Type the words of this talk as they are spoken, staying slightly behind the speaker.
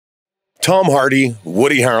Tom Hardy,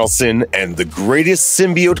 Woody Harrelson, and the greatest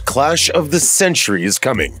symbiote clash of the century is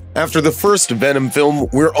coming. After the first Venom film,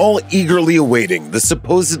 we're all eagerly awaiting the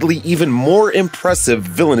supposedly even more impressive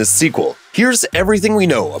villainous sequel. Here's everything we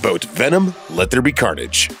know about Venom: Let There Be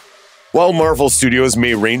Carnage. While Marvel Studios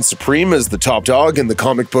may reign supreme as the top dog in the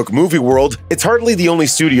comic book movie world, it's hardly the only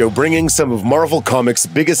studio bringing some of Marvel Comics'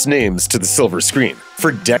 biggest names to the silver screen.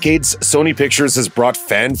 For decades, Sony Pictures has brought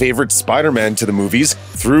fan-favorite Spider-Man to the movies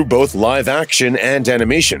through both live action and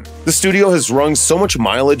animation. The studio has wrung so much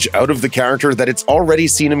mileage out of the character that it's already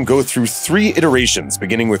seen him go through 3 iterations,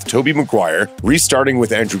 beginning with Tobey Maguire, restarting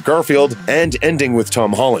with Andrew Garfield, and ending with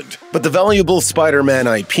Tom Holland. But the valuable Spider-Man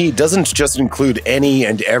IP doesn't just include any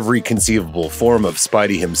and every conceivable form of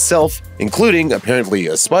Spidey himself, including, apparently,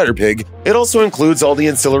 a Spider-Pig. It also includes all the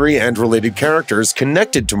ancillary and related characters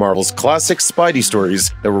connected to Marvel's classic Spidey stories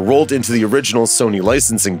that were rolled into the original Sony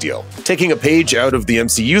licensing deal. Taking a page out of the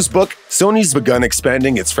MCU's book, Sony's begun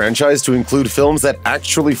expanding its franchise to include films that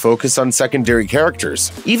actually focus on secondary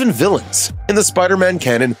characters, even villains. In the Spider-Man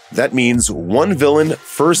canon, that means one villain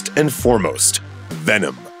first and foremost: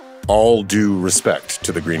 Venom. All due respect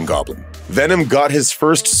to the Green Goblin. Venom got his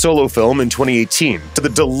first solo film in 2018, to the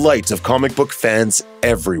delight of comic book fans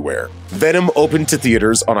everywhere. Venom opened to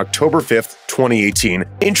theaters on October 5th, 2018,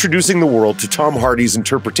 introducing the world to Tom Hardy's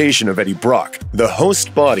interpretation of Eddy Brock, the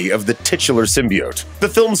host body of the titular symbiote. The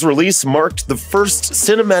film's release marked the first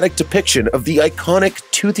cinematic depiction of the iconic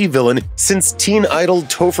toothy villain since teen idol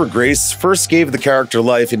Topher Grace first gave the character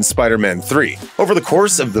life in Spider-Man 3. Over the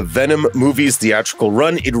course of the Venom movie's theatrical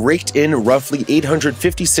run, it raked in roughly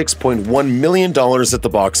 $856.1 million at the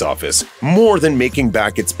box office, more than making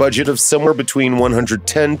back its budget of somewhere between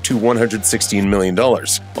 $110 to $116 million.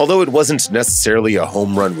 Although it wasn't necessarily a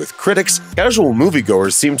home run with critics, casual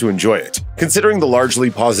moviegoers seemed to enjoy it. Considering the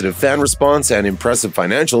largely positive fan response and impressive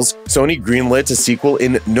financials, Sony greenlit a sequel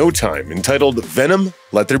in no time entitled Venom: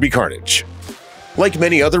 Let There Be Carnage. Like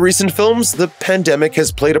many other recent films, the pandemic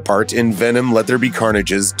has played a part in Venom: Let There Be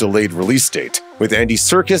Carnage's delayed release date. With Andy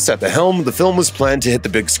Serkis at the helm, the film was planned to hit the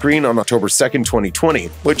big screen on October 2nd, 2020,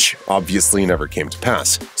 which obviously never came to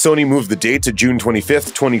pass. Sony moved the date to June 25th,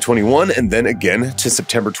 2021, and then again to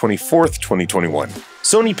September 24th, 2021.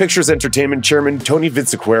 Sony Pictures Entertainment chairman Tony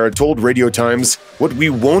Vinciquerra told Radio Times, "What we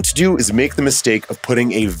won't do is make the mistake of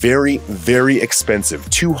putting a very, very expensive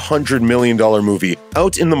 $200 million movie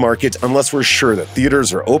out in the market unless we're sure that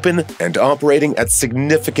theaters are open and operating at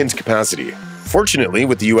significant capacity." Fortunately,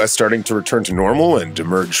 with the US starting to return to normal and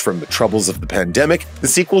emerge from the troubles of the pandemic, the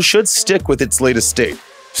sequel should stick with its latest date.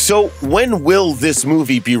 So, when will this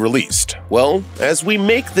movie be released? Well, as we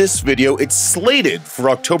make this video, it's slated for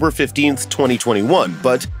October 15th, 2021,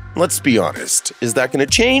 but let's be honest, is that going to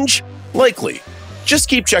change? Likely. Just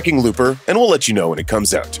keep checking Looper, and we'll let you know when it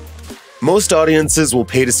comes out. Most audiences will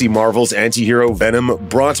pay to see Marvel's anti-hero Venom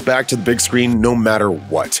brought back to the big screen no matter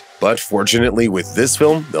what. But fortunately, with this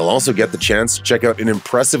film, they'll also get the chance to check out an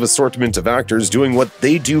impressive assortment of actors doing what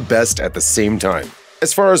they do best at the same time.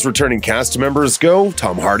 As far as returning cast members go,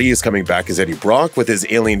 Tom Hardy is coming back as Eddy Brock with his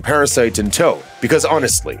alien parasite in tow. Because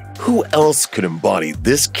honestly, who else could embody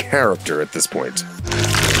this character at this point?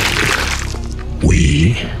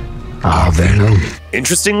 We are Venom.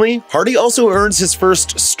 Interestingly, Hardy also earns his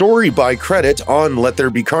first story by credit on Let There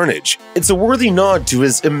Be Carnage. It's a worthy nod to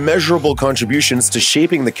his immeasurable contributions to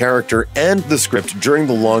shaping the character and the script during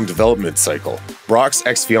the long development cycle. Brock's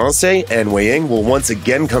ex-fiancée, Anne Wei-Ying, will once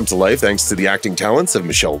again come to life thanks to the acting talents of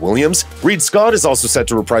Michelle Williams. Reed Scott is also set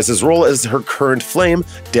to reprise his role as her current flame,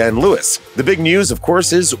 Dan Lewis. The big news, of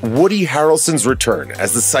course, is Woody Harrelson's return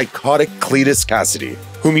as the psychotic Cletus Kasady,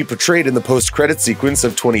 whom he portrayed in the post-credit sequence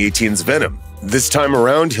of 2018's Venom. This time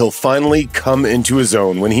around, he'll finally come into his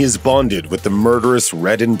own when he is bonded with the murderous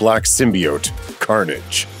red and black symbiote,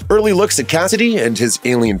 Carnage. Early looks at Kasady and his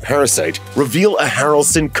alien parasite reveal a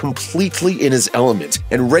Harrelson completely in his element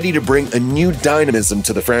and ready to bring a new dynamism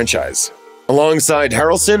to the franchise. Alongside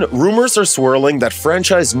Harrelson, rumors are swirling that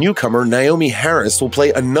franchise newcomer Naomi Harris will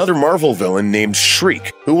play another Marvel villain named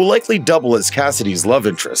Shriek, who will likely double as Kasady's love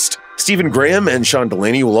interest. Stephen Graham and Sean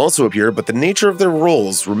Delaney will also appear, but the nature of their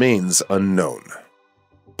roles remains unknown.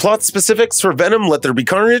 Plot specifics for Venom: Let There Be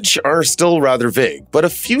Carnage are still rather vague, but a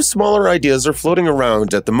few smaller ideas are floating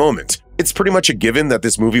around at the moment. It's pretty much a given that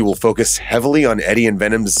this movie will focus heavily on Eddie and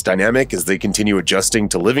Venom's dynamic as they continue adjusting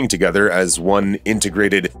to living together as one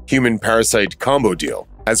integrated human-parasite combo deal.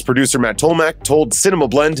 As producer Matt Tolmack told Cinema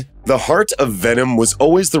Blend, "The heart of Venom was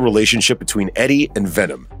always the relationship between Eddie and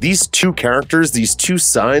Venom. These two characters, these two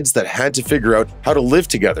sides that had to figure out how to live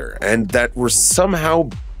together and that were somehow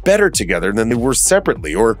better together than they were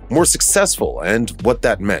separately or more successful, and what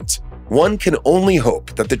that meant." One can only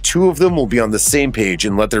hope that the two of them will be on the same page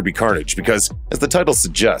in Let There Be Carnage because, as the title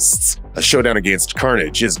suggests, a showdown against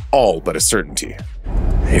Carnage is all but a certainty.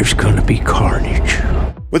 There's gonna be carnage.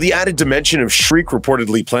 With the added dimension of Shriek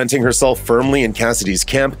reportedly planting herself firmly in Kasady's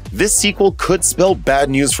camp, this sequel could spell bad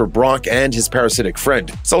news for Brock and his parasitic friend.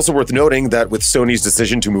 It's also worth noting that with Sony's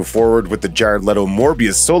decision to move forward with the Jared Leto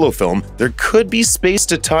Morbius solo film, there could be space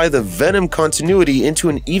to tie the Venom continuity into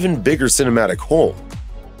an even bigger cinematic whole.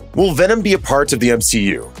 Will Venom be a part of the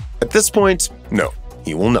MCU? At this point, no,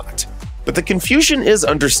 he will not. But the confusion is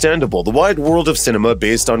understandable. The wide world of cinema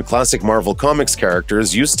based on classic Marvel Comics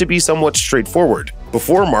characters used to be somewhat straightforward.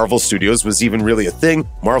 Before Marvel Studios was even really a thing,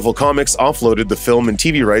 Marvel Comics offloaded the film and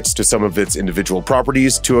TV rights to some of its individual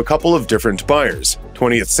properties to a couple of different buyers.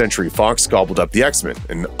 20th Century Fox gobbled up the X-Men,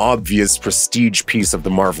 an obvious prestige piece of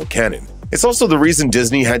the Marvel canon. It's also the reason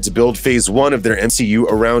Disney had to build Phase 1 of their MCU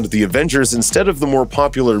around the Avengers instead of the more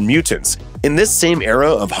popular mutants. In this same era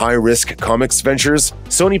of high-risk comics ventures,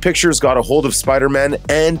 Sony Pictures got a hold of Spider-Man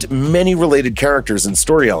and many related characters and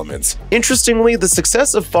story elements. Interestingly, the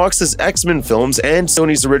success of Fox's X-Men films and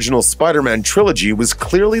Sony's original Spider-Man trilogy was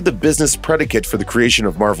clearly the business predicate for the creation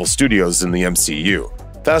of Marvel Studios in the MCU.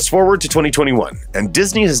 Fast forward to 2021, and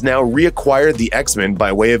Disney has now reacquired the X-Men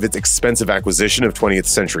by way of its expensive acquisition of 20th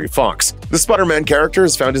Century Fox. The Spider-Man character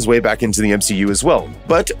has found his way back into the MCU as well,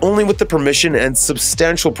 but only with the permission and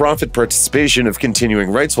substantial profit participation of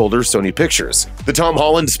continuing rights holder Sony Pictures. The Tom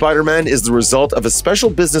Holland Spider-Man is the result of a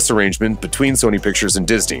special business arrangement between Sony Pictures and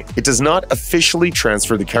Disney. It does not officially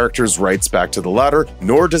transfer the character's rights back to the latter,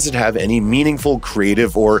 nor does it have any meaningful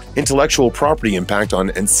creative or intellectual property impact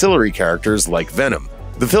on ancillary characters like Venom.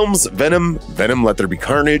 The films Venom, Venom Let There Be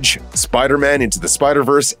Carnage, Spider-Man Into the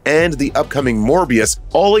Spider-Verse, and the upcoming Morbius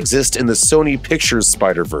all exist in the Sony Pictures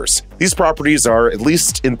Spider-Verse. These properties are, at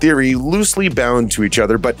least in theory, loosely bound to each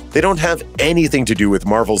other, but they don't have anything to do with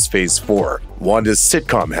Marvel's Phase 4, Wanda's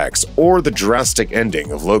sitcom hex, or the drastic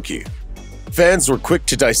ending of Loki. Fans were quick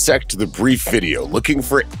to dissect the brief video, looking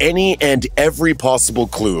for any and every possible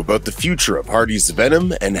clue about the future of Hardy's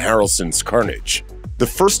Venom and Harrelson's Carnage. The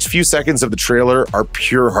first few seconds of the trailer are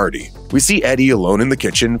pure Hardy. We see Eddie alone in the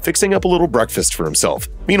kitchen, fixing up a little breakfast for himself.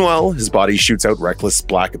 Meanwhile, his body shoots out reckless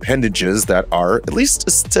black appendages that are, at least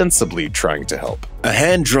ostensibly, trying to help. A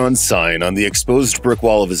hand-drawn sign on the exposed brick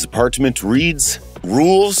wall of his apartment reads,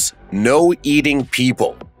 "Rules, no eating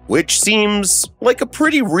people," which seems like a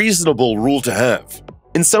pretty reasonable rule to have.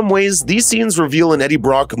 In some ways, these scenes reveal an Eddy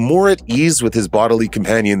Brock more at ease with his bodily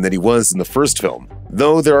companion than he was in the first film,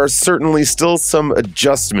 though there are certainly still some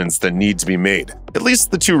adjustments that need to be made. At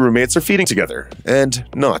least the two roommates are feeding together, and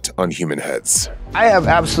not on human heads. I have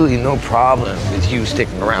absolutely no problem with you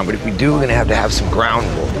sticking around, but if we do, we're gonna have to have some ground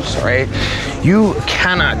rules, all right? You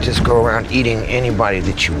cannot just go around eating anybody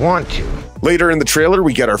that you want to. Later in the trailer,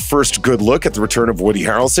 we get our first good look at the return of Woody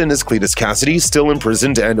Harrelson as Cletus Kasady, still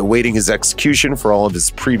imprisoned and awaiting his execution for all of his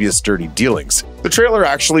previous dirty dealings. The trailer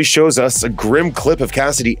actually shows us a grim clip of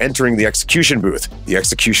Kasady entering the execution booth. The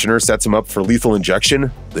executioner sets him up for lethal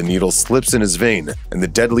injection, the needle slips in his vein, and the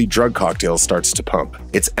deadly drug cocktail starts to pump.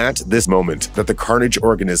 It's at this moment that the Carnage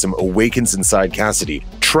organism awakens inside Kasady,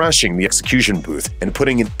 trashing the execution booth and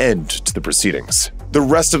putting an end to the proceedings. The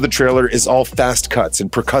rest of the trailer is all fast cuts and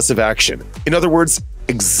percussive action. In other words,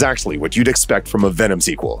 exactly what you'd expect from a Venom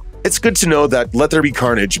sequel. It's good to know that Let There Be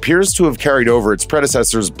Carnage appears to have carried over its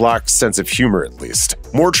predecessor's black sense of humor at least.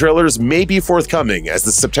 More trailers may be forthcoming as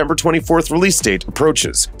the September 24th release date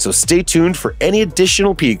approaches, so stay tuned for any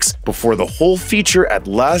additional peeks before the whole feature at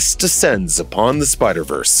last descends upon the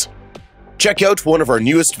Spider-Verse. Check out one of our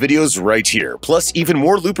newest videos right here, plus even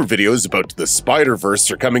more Looper videos about the Spider-Verse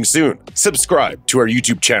are coming soon. Subscribe to our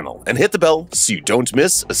YouTube channel and hit the bell so you don't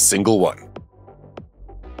miss a single one.